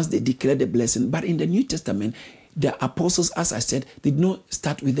 and once they declare the blessing. But in the New Testament, the apostles, as I said, did not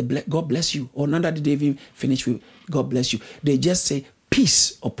start with the God bless you, or neither did they even finish with God bless you. They just say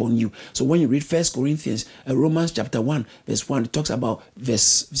peace upon you. So when you read 1 Corinthians, Romans chapter 1, verse 1, it talks about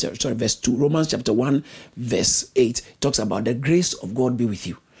verse 2. Romans chapter 1, verse 8 talks about the grace of God be with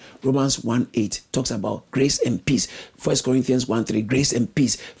you. Romans 1:8 talks about grace and peace. 1 Corinthians 1:3, grace and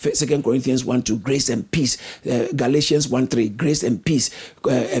peace. 2 Corinthians 1:2, grace and peace. Galatians 1:3, grace and peace.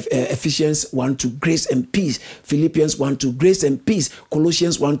 Ephesians 1:2, grace and peace. Philippians 1:2, grace and peace.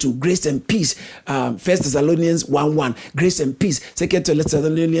 Colossians 1:2, grace and peace. 1 Thessalonians 1:1, grace and peace. 2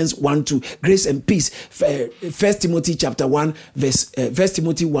 Thessalonians 1:2, grace and peace. 1 Timothy chapter 1, verse 1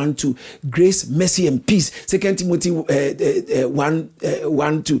 Timothy 1:2, grace, mercy and peace. 2 Timothy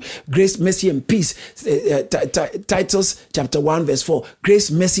 1:2, grace, mercy and peace. Titus chapter 1 verse 4, grace,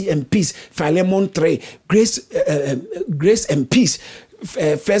 mercy and peace. Philemon 3, grace and peace.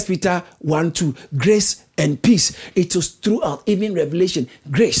 1 Peter 1:2, grace and peace. It was throughout, even Revelation,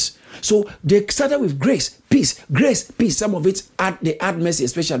 grace. So they started with grace, peace. Some of it they add mercy,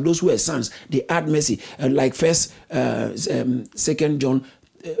 especially those who are sons. They add mercy, like 2 John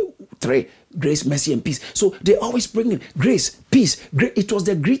 3, grace, mercy, and peace. So they always bring in grace, peace. It was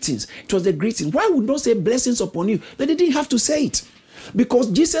the greetings. Why would not say blessings upon you? They didn't have to say it,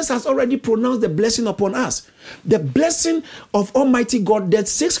 because Jesus has already pronounced the blessing upon us. The blessing of Almighty God, that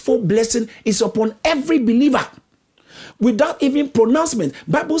sixfold blessing, is upon every believer, without even pronouncement.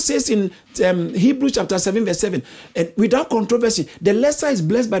 Bible says in Hebrews chapter 7 verse 7, and without controversy, the lesser is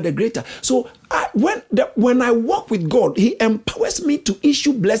blessed by the greater. So when I walk with God, he empowers me to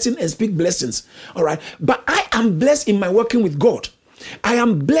issue blessing and speak blessings. All right. But I am blessed in my working with God. I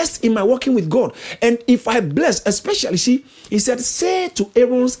am blessed in my working with God. And if I bless, especially, see, he said, say to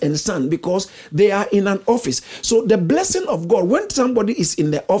Aaron's and son, because they are in an office. So the blessing of God, when somebody is in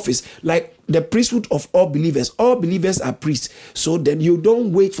the office, like the priesthood of all believers are priests. So then you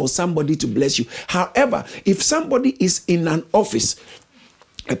don't wait for somebody to bless you. However, if somebody is in an office,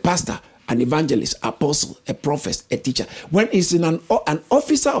 a pastor, an evangelist, apostle, a prophet, a teacher, when he's in an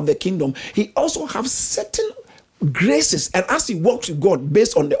officer of the kingdom, he also has certain graces, and as he walks with God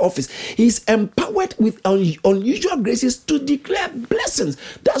based on the office, he's empowered with unusual graces to declare blessings.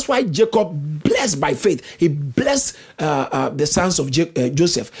 That's why Jacob blessed by faith. He blessed the sons of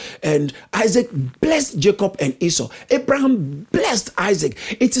Joseph, and Isaac blessed Jacob and Esau. Abraham blessed Isaac.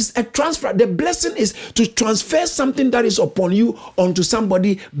 It is a transfer. The blessing is to transfer something that is upon you onto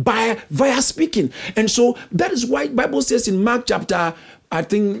somebody via speaking. And so that is why Bible says in Mark chapter I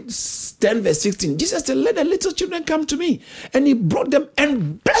think 10 verse 16, Jesus said, let the little children come to me. And he brought them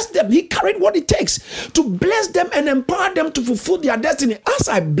and blessed them. He carried what it takes to bless them and empower them to fulfill their destiny. As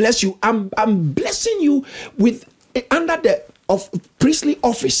I bless you, I'm blessing you with under the priestly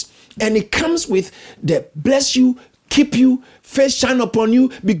office. And it comes with the bless you, keep you, face shine upon you,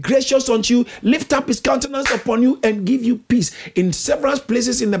 be gracious unto you, lift up his countenance upon you, and give you peace. In several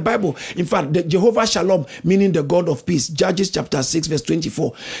places in the Bible, in fact, the Jehovah Shalom, meaning the God of peace, Judges chapter 6 verse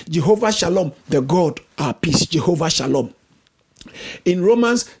 24, Jehovah Shalom, the God of peace, Jehovah Shalom. In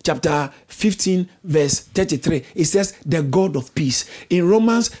Romans chapter 15 verse 33, it says the God of peace. In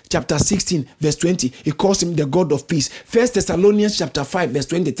Romans chapter 16 verse 20, he calls him the God of peace. First Thessalonians chapter 5 verse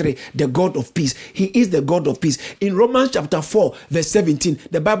 23, the God of peace. He is the God of peace. In Romans chapter 4 verse 17,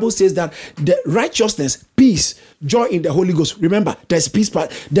 the Bible says that the righteousness, peace, joy in the Holy Ghost. Remember, there's peace.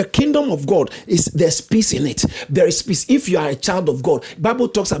 The kingdom of God there's peace in it. There is peace. If you are a child of God, Bible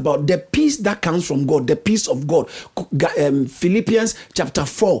talks about the peace that comes from God, the peace of God. Philippians chapter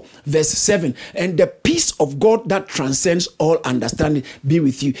 4 verse 7, and the peace of God that transcends all understanding be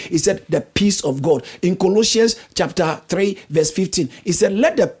with you. He said the peace of God. In Colossians chapter 3 verse 15, he said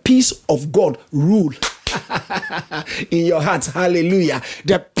let the peace of God rule in your hearts. Hallelujah.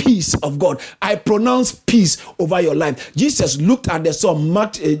 The peace of God. I pronounce peace over your life. Jesus looked at the storm,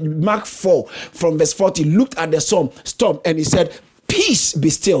 Mark 4 from verse 40, looked at the storm, and he said, peace, be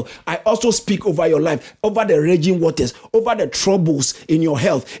still. I also speak over your life, over the raging waters, over the troubles in your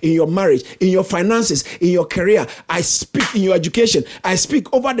health, in your marriage, in your finances, in your career. I speak in your education. I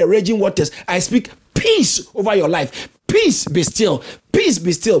speak over the raging waters. I speak peace over your life. Peace, be still. Peace,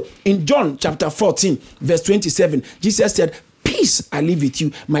 be still. In John chapter 14, verse 27, Jesus said, peace I leave with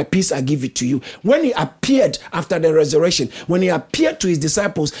you, my peace I give it to you. When he appeared after the resurrection, when he appeared to his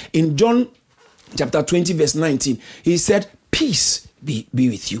disciples in John chapter 20, verse 19, he said, peace be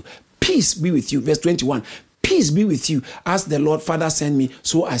with you. Peace be with you. Verse 21. Peace be with you. As the Lord Father sent me,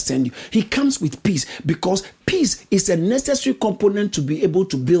 so I send you. He comes with peace because peace is a necessary component to be able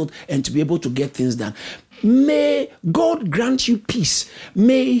to build and to be able to get things done. May God grant you peace.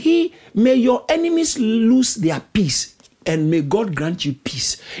 May your enemies lose their peace. And may God grant you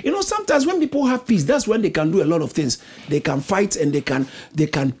peace. You know, sometimes when people have peace, that's when they can do a lot of things. They can fight and they can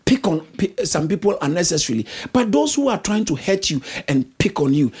pick on some people unnecessarily. But those who are trying to hurt you and pick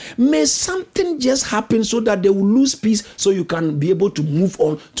on you, may something just happen so that they will lose peace, so you can be able to move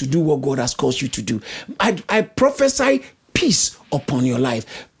on to do what God has caused you to do. I prophesy peace upon your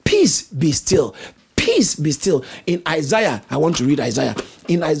life. Peace, be still. Peace, be still. In Isaiah, I want to read Isaiah.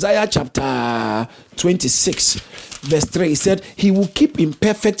 In Isaiah chapter 26, verse 3, he said, he will keep in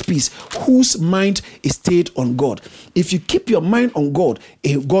perfect peace whose mind is stayed on God. If you keep your mind on God,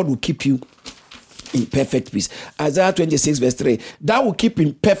 God will keep you in perfect peace. Isaiah 26, verse 3, that will keep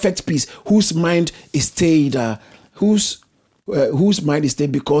in perfect peace whose mind is stayed, whose mind is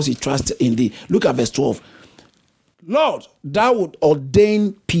stayed because he trusts in thee. Look at verse 12. Lord, thou would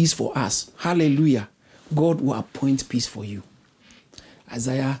ordain peace for us. Hallelujah. God will appoint peace for you.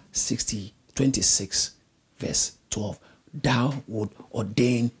 Isaiah 26, verse 12. Thou would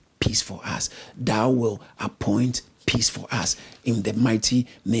ordain peace for us. Thou will appoint peace for us in the mighty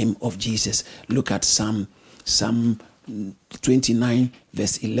name of Jesus. Look at Psalm 29,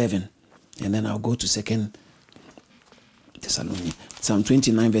 verse 11. And then I'll go to 2 Thessalonians. Psalm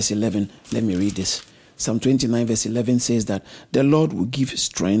 29, verse 11. Let me read this. Psalm 29 verse 11 says that the Lord will give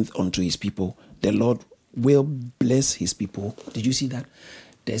strength unto his people. The Lord will bless his people. Did you see that?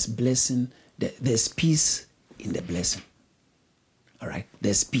 There's blessing. There's peace in the blessing. All right.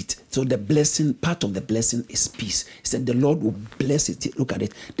 There's peace. So the blessing, part of the blessing is peace. He said the Lord will bless it. Look at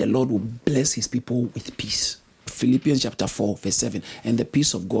it. The Lord will bless his people with peace. Philippians chapter 4 verse 7, and the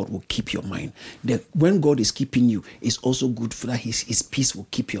peace of God will keep your mind. When God is keeping you, it's also good for that his peace will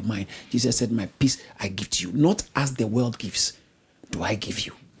keep your mind. Jesus said, my peace I give to you, not as the world gives do I give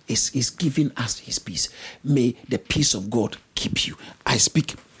you. He's giving us his peace. May the peace of God keep you. I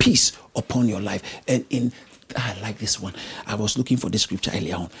speak peace upon your life. And I like this one. I was looking for this scripture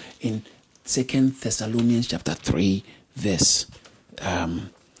earlier on in 2 Thessalonians chapter 3 verse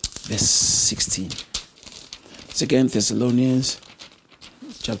 16. 2 Thessalonians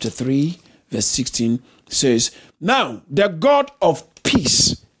chapter 3 verse 16 says, now the God of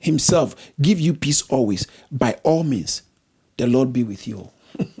peace himself give you peace always. By all means, the Lord be with you.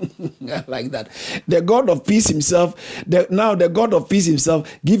 I like that. The God of peace himself, the God of peace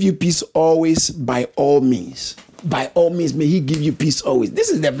himself give you peace always by all means. By all means, may he give you peace always. This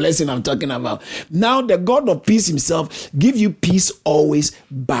is the blessing I'm talking about. Now the God of peace himself give you peace always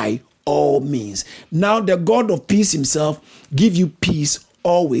by all means. Now the God of peace himself give you peace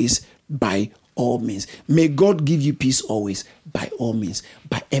always by all means. May God give you peace always by all means,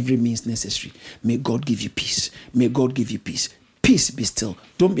 by every means necessary. May God give you peace. May God give you peace. Peace, be still.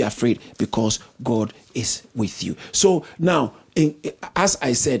 Don't be afraid, because God is with you. So now, as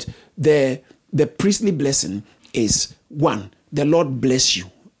I said, the priestly blessing is 1, the Lord bless you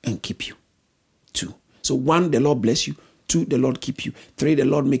and keep you. 2. So 1, the Lord bless you. 2, the Lord keep you. 3, the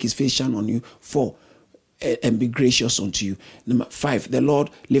Lord make his face shine on you. 4, and be gracious unto you. 5, the Lord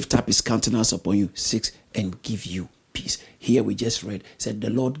lift up his countenance upon you. 6, and give you peace. Here we just read, said the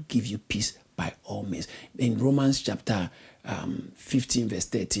Lord give you peace by all means. In Romans chapter 15 verse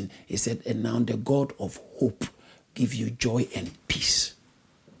 13, it said, and now the God of hope give you joy and peace.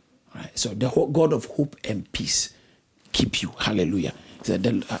 All right. So the God of hope and peace keep you. Hallelujah. So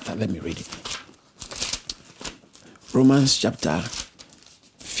let me read it. Romans chapter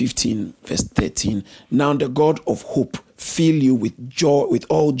 15 verse 13. Now the God of hope fill you with joy, with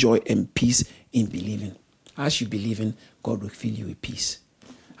all joy and peace in believing. As you believe in, God will fill you with peace.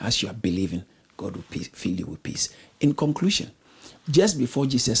 As you are believing, God will fill you with peace. In conclusion, just before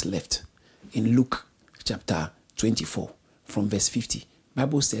Jesus left, in Luke chapter 24, from verse 50,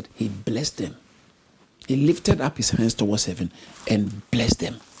 Bible said he blessed them. He lifted up his hands towards heaven and blessed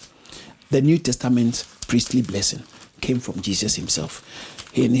them. The New Testament priestly blessing came from Jesus himself.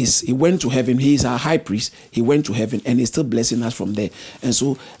 He went to heaven. He is our high priest. He went to heaven and he's still blessing us from there. And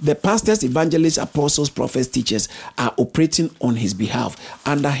so the pastors, evangelists, apostles, prophets, teachers are operating on his behalf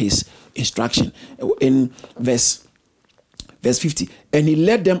under his instruction. In verse 50, and he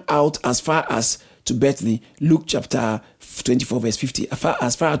led them out as far as to Bethany, Luke chapter 24 verse 50,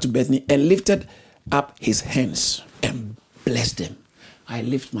 as far as to Bethany, and lifted up his hands and blessed them. I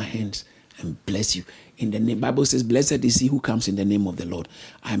lift my hands and bless you. In the name, Bible says, blessed is he who comes in the name of the Lord.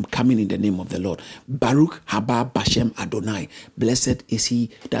 I am coming in the name of the Lord. Baruch haba Bashem Adonai. Blessed is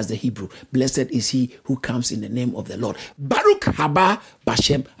he, that's the Hebrew. Blessed is he who comes in the name of the Lord. Baruch haba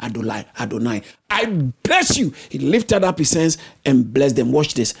Bashem Adonai. I bless you. He lifted up his hands and blessed them.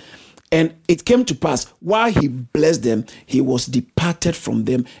 Watch this. And it came to pass, while he blessed them, he was departed from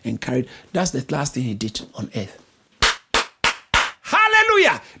them and carried. That's the last thing he did on earth.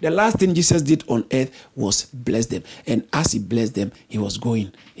 Hallelujah. The last thing Jesus did on earth was bless them. And as he blessed them, he was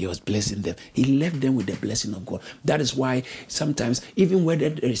going. He was blessing them. He left them with the blessing of God. That is why sometimes, even whether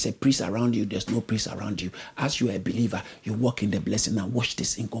there is a priest around you, there's no priest around you. As you are a believer, you walk in the blessing. Now watch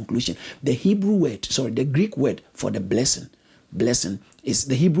this in conclusion. The Greek word for the blessing is,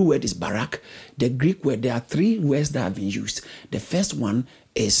 the Hebrew word is barak. The Greek word, there are 3 words that have been used. The first one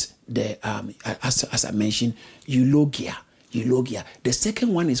is as I mentioned, eulogia. The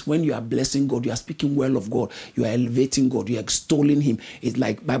second one is when you are blessing God, you are speaking well of God, you are elevating God, you are extolling him. It's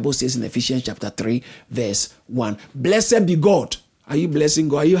like Bible says in Ephesians chapter 3 verse 1. Blessed be God. Are you blessing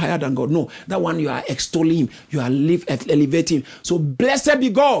God? Are you higher than God? No. That one you are extolling him. You are elevating him. So blessed be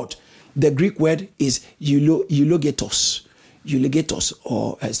God. The Greek word is eulogetos,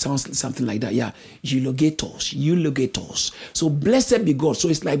 or it sounds something like that. Yeah, eulogetos. So blessed be God. So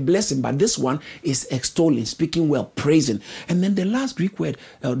it's like blessing, but this one is extolling, speaking well, praising. And then the last Greek word,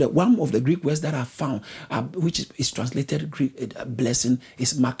 the one of the Greek words that I found, which is translated Greek blessing,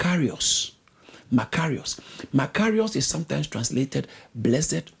 is makarios. Makarios is sometimes translated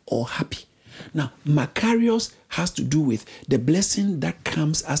blessed or happy. Now, makarios has to do with the blessing that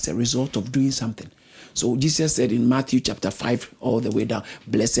comes as a result of doing something. So Jesus said in Matthew chapter 5 all the way down,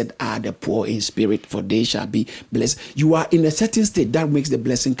 blessed are the poor in spirit, for they shall be blessed. You are in a certain state that makes the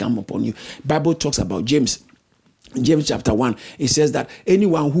blessing come upon you. Bible talks about James chapter 1. It says that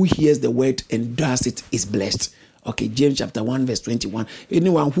anyone who hears the word and does it is blessed. Okay, James chapter 1 verse 21.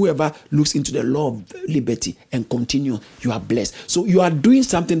 Whoever looks into the law of liberty and continue, you are blessed. So you are doing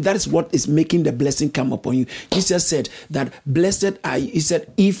something, that is what is making the blessing come upon you. Jesus said that blessed are you. He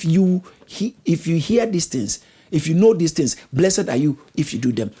said, if you hear these things, if you know these things, blessed are you if you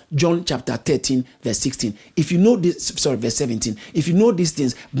do them. John chapter 13 verse 16. Verse 17. If you know these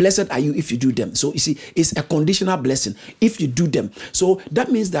things, blessed are you if you do them. So you see, it's a conditional blessing if you do them. So that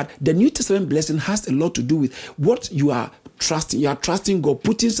means that the New Testament blessing has a lot to do with what you are trusting. You are trusting God,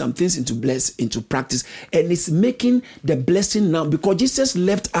 putting some things into practice, and it's making the blessing now, because Jesus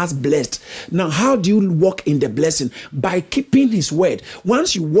left us blessed. Now, how do you walk in the blessing? By keeping his word.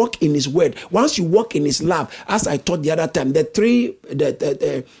 Once you walk in his word, once you walk in his love, as I taught the other time, the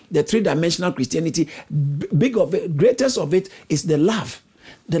three-dimensional Christianity, greatest of it is the love.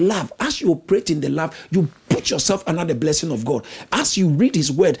 The love. As you operate in the love, you put yourself under the blessing of God. As you read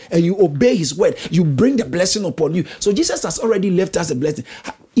his word and you obey his word, you bring the blessing upon you. So Jesus has already left us a blessing.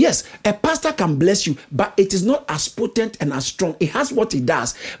 yes, a pastor can bless you, but it is not as potent and as strong. It has what it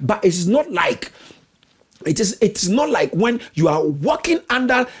does, but it is not like it's not like when you are walking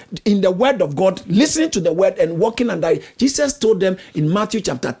under in the word of God, listening to the word and walking under it. Jesus told them in Matthew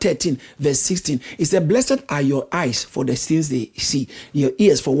chapter 13 verse 16, he said, blessed are your eyes for the things they see, your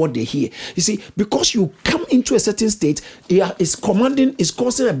ears for what they hear. You see, because you come into a certain state, it's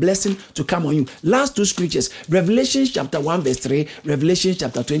causing a blessing to come on you. Last two scriptures, Revelation chapter 1 verse 3, Revelation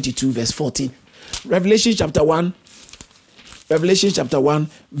chapter 22 verse 14. Revelation chapter 1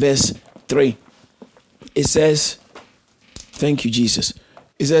 verse 3. It says, thank you, Jesus.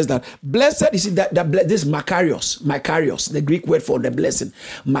 It says that blessed, you see that this Makarios, the Greek word for the blessing,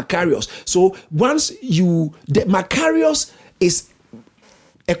 Makarios. So once the Makarios is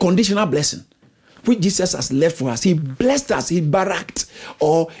a conditional blessing, which Jesus has left for us. He blessed us, he baraked,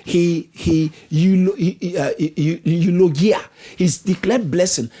 or he eulogia. He's declared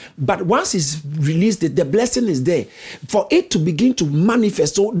blessing. But once he's released it, the blessing is there for it to begin to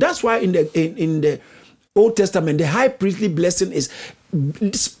manifest. So that's why in the Old Testament, the high priestly blessing is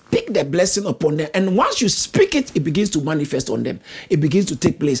speak the blessing upon them, and once you speak it, it begins to manifest on them. It begins to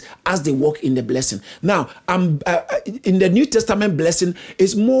take place as they walk in the blessing. Now, in the New Testament, blessing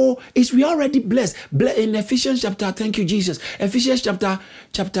is we already blessed. In Ephesians chapter, thank you, Jesus. Ephesians chapter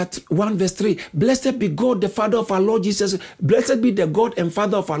 1 verse 3. Blessed be God, the Father of our Lord Jesus. Blessed be the God and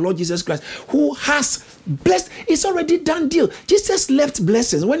Father of our Lord Jesus Christ, who has blessed. It's already done deal. Jesus left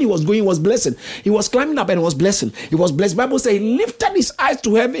blessings. When he was going, he was blessing. He was climbing up and he was blessing. He was blessed. Bible says he lifted his eyes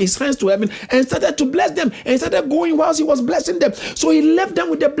to heaven, his hands to heaven, and started to bless them, and started going whilst he was blessing them. So he left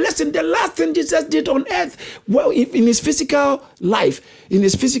them with the blessing. The last thing Jesus did on earth, well, in his physical life,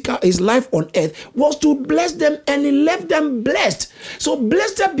 his life on earth, was to bless them, and he left them blessed. So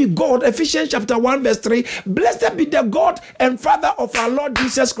blessed be God, Ephesians chapter 1 verse 3, blessed be the God and Father of our Lord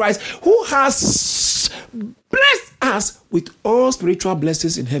Jesus Christ, who has blessed us with all spiritual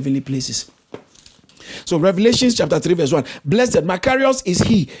blessings in heavenly places. So Revelation chapter 3 verse 1, blessed, Makarios is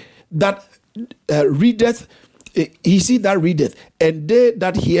he that readeth, and they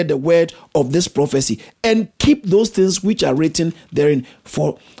that hear the word of this prophecy, and keep those things which are written therein,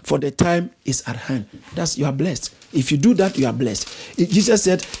 for the time is at hand. You are blessed. If you do that, you are blessed. Jesus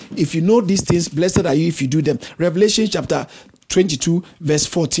said, if you know these things, blessed are you if you do them. Revelation chapter 22 verse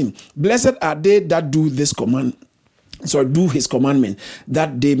 14, blessed are they that do his commandment,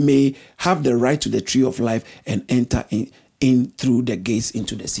 that they may have the right to the tree of life and enter in through the gates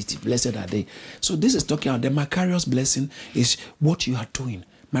into the city. Blessed are they. So this is talking about the Makarios blessing is what you are doing.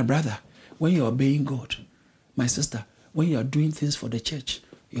 My brother, when you are obeying God, my sister, when you are doing things for the church,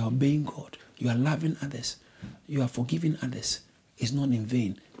 you are obeying God, you are loving others, you are forgiving others. It's not in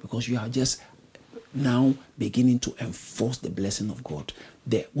vain, because you are just now beginning to enforce the blessing of God.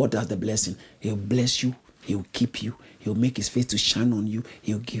 What does the blessing? He'll bless you, he'll keep you, he'll make his face to shine on you,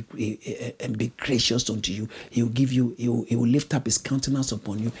 he'll give and be gracious unto you, he will lift up his countenance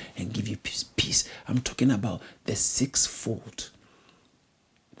upon you and give you peace. I'm talking about the sixfold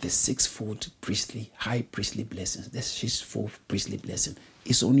high priestly blessings. The sixfold priestly blessing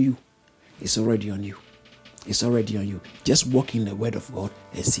is on you. It's already on you. It's already on you. Just walk in the word of God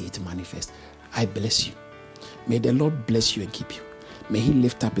and see it manifest. I bless you. May the Lord bless you and keep you. May he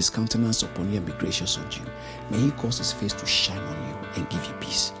lift up his countenance upon you and be gracious unto you. May he cause his face to shine on you and give you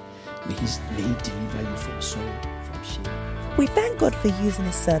peace. May he deliver you from sorrow, from shame. We thank God for using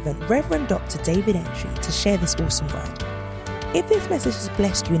his servant, Reverend Dr. David Entry, to share this awesome word. If this message has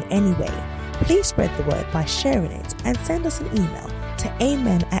blessed you in any way, please spread the word by sharing it and send us an email to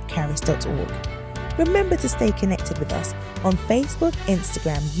amen@charis.org. Remember to stay connected with us on Facebook,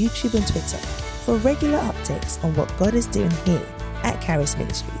 Instagram, YouTube and Twitter for regular updates on what God is doing here at Charis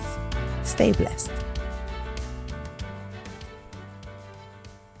Ministries. Stay blessed.